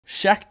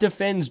Shaq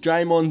defends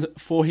Draymond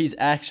for his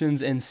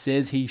actions and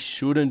says he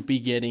shouldn't be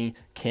getting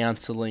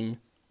counselling,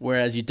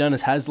 whereas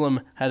Udonis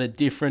Haslem had a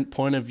different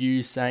point of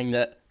view, saying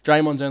that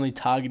Draymond's only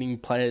targeting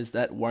players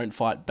that won't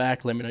fight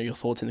back. Let me know your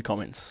thoughts in the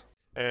comments.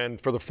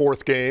 And for the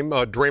fourth game,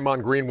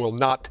 Draymond Green will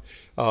not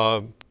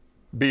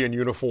be in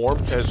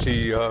uniform as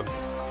he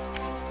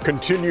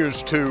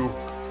continues to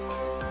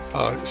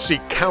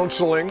seek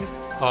counseling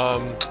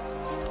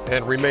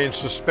and remains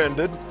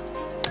suspended.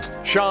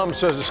 Sham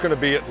says it's going to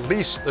be at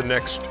least the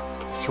next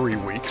 3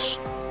 weeks.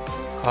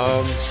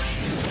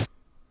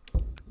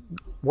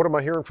 What am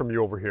I hearing from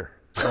you over here?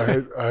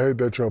 I hate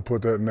that y'all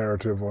put that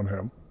narrative on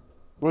him.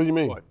 What do you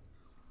mean? What?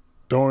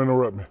 Don't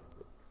interrupt me.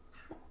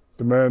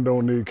 The man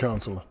don't need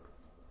counseling.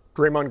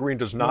 Draymond Green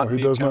does not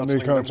need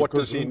counseling. Then what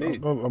does he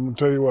need? I'm going to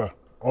tell you what.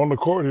 On the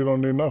court, he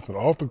don't need nothing.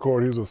 Off the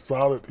court, he's a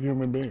solid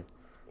human being.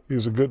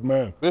 He's a good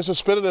man. They're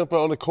suspending him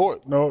on the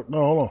court. No,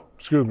 hold on.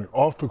 Excuse me.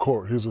 Off the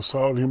court, he's a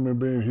solid human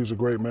being. He's a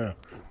great man.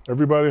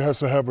 Everybody has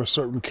to have a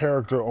certain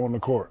character on the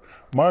court.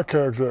 My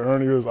character,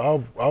 Ernie, is I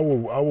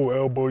will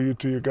elbow you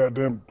till your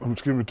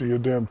till your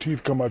damn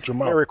teeth come out your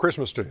mouth. Merry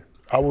Christmas to you.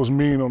 I was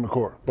mean on the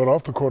court, but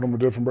off the court, I'm a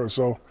different person.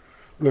 So,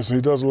 listen,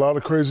 he does a lot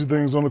of crazy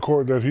things on the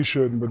court that he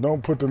shouldn't, but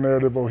don't put the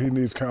narrative, he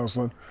needs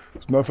counseling.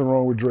 There's nothing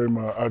wrong with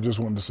Draymond. I just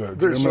wanted to say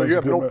it. So you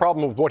have no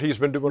problem with what he's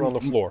been doing on the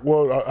floor?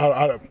 Well,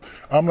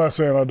 I'm not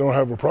saying I don't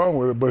have a problem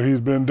with it, but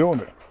he's been doing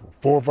it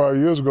 4 or 5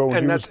 years ago.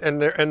 And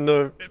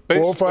 4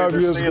 or 5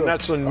 years ago,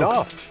 that's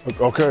enough.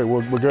 Okay,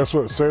 well, guess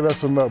what? Say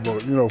that's enough,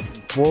 but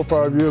 4 or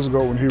 5 years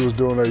ago when he was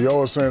doing that,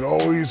 y'all were saying,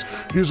 oh,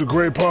 he's a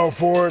great power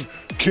forward.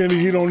 Kenny,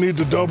 he don't need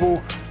the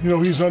double.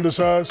 He's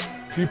undersized.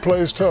 He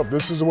plays tough.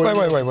 This is the way.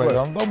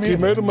 Wait. He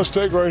made a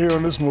mistake right here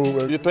on this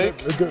move. You think?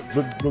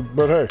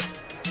 But hey,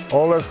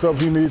 all that stuff,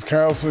 he needs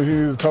counseling. He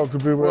needs to talk to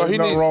people. Well, There's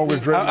nothing wrong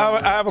with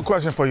Draymond. I have a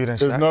question for you then, Shaq.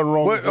 There's nothing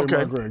wrong with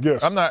Draymond Green.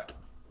 Yes. I'm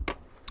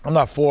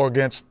not for or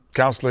against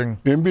counseling.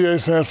 The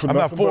NBA stands for I'm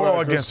nothing. I'm not for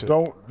or against it.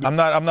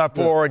 I'm not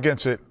for or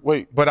against it.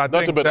 Wait, but I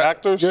nothing think but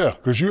actors? Yeah,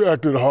 because you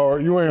acted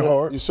hard. You ain't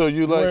hard. So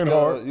you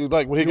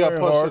like when he got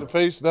punched in the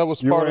face, that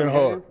was part of the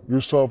game?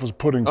 You soft as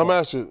pudding. I'm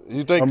asking,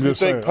 you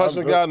think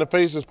punching a guy in the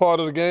face is part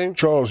of the game?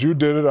 Charles, you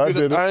did it. I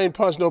did it. I ain't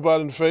punched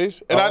nobody in the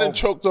face, and I didn't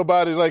choke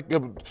nobody like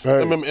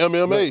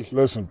MMA.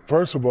 Listen,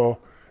 first of all,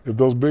 if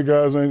those big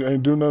guys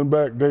ain't do nothing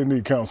back, they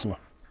need counseling.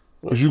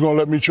 Is you gonna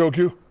let me choke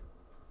you?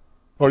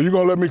 Or you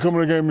gonna let me come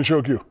in the game and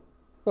choke you?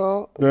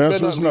 Well, the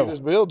answer is no. This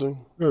building.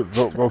 Yeah,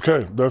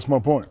 okay, that's my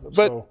point. But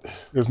so,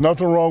 there's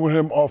nothing wrong with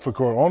him off the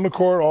court. On the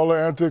court, all the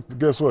antics,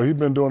 guess what? He's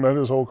been doing that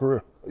his whole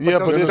career. Yeah,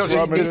 but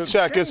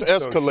Shaq is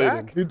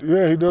escalating.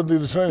 He does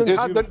need to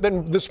change.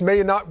 Then this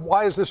may not.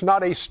 Why is this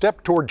not a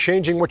step toward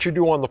changing what you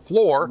do on the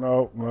floor?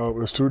 No,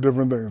 it's two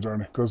different things,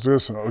 Ernie. Because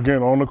listen,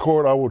 again, on the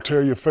court, I will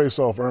tear your face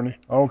off, Ernie.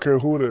 I don't care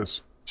who it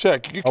is.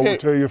 Shaq, you can't. I will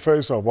tear your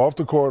face off. Off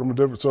the court, I'm a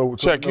different.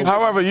 Shaq,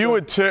 however, you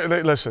would tear.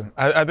 Listen,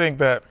 I think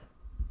that.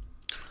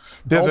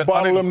 Don't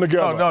bottle them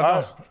together.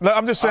 No.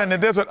 I'm just saying that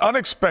there's an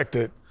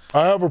unexpected.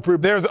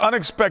 There's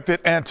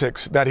unexpected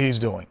antics that he's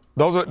doing.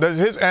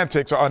 His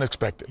antics are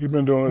unexpected. He's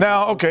been doing it.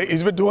 Now, okay,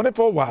 he's been doing it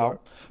for a while.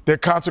 There are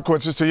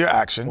consequences to your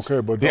actions.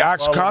 Okay, but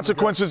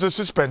consequences of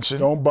suspension.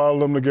 Don't bottle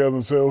them together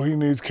and say, oh, he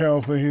needs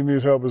counseling, he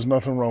needs help. There's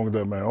nothing wrong with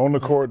that, man. On the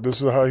court,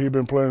 this is how he's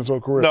been playing his whole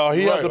career. No,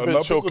 he hasn't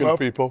been choking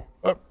people.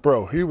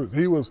 Bro, he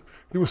was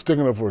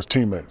sticking up for his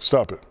teammates.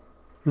 Stop it.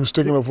 He was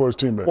sticking up for his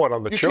teammates. What,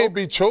 on the choke? You can't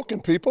be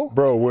choking people.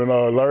 Bro, when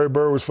Larry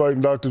Bird was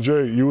fighting Dr.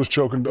 J, you was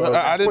choking.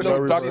 I didn't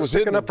know Doc was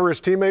sticking up for his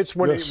teammates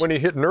when he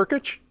hit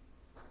Nurkic?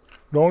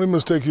 The only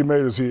mistake he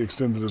made is he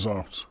extended his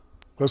arms.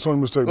 That's the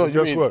only mistake. But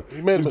guess what?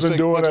 He's been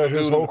doing that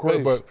his whole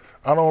career, but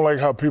I don't like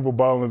how people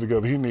bottling it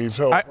together. He needs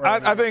help.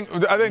 I think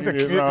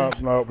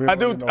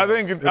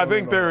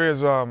there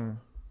is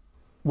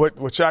what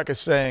Shaq is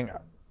saying.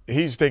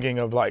 He's thinking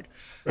of like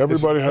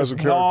everybody has a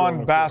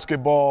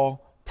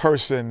non-basketball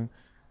person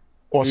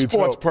or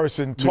sports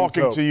person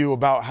talking to you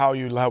about how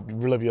you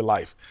live your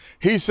life.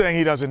 He's saying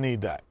he doesn't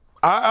need that.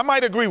 I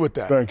might agree with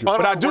that. Thank you.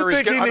 But I do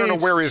think I don't know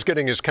where he's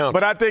getting his counseling.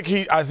 But I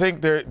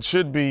think there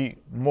should be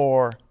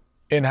more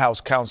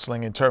in-house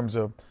counseling in terms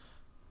of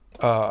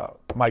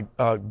Mike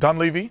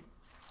Dunleavy,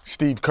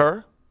 Steve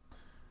Kerr,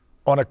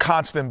 on a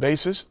constant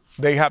basis.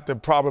 They have to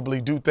probably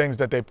do things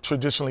that they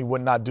traditionally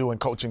would not do in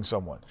coaching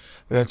someone.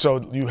 And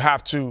so you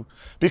have to,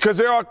 because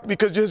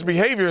his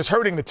behavior is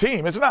hurting the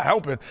team. It's not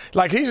helping.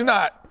 Like, he's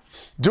not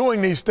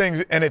doing these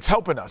things and it's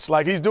helping us.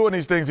 Like, he's doing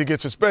these things, he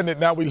gets suspended,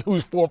 now we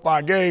lose 4 or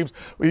 5 games.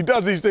 He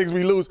does these things,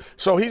 we lose.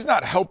 So he's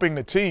not helping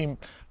the team.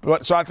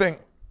 So I think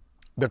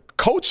the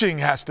coaching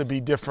has to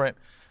be different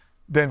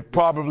than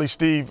probably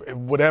Steve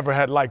would ever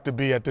had liked to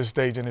be at this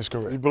stage in his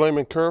career. You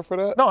blaming Kerr for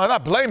that? No, I'm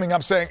not blaming.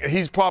 I'm saying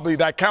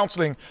that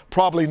counseling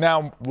probably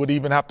now would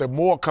even have to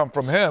more come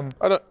from him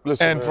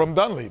from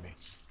Dunleavy.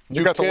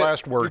 You got the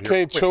last word here. You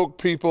can't choke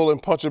people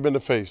and punch them in the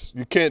face.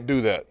 You can't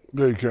do that.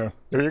 Yeah, you can.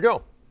 There you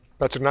go.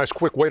 That's a nice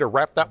quick way to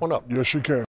wrap that one up. Yes, you can.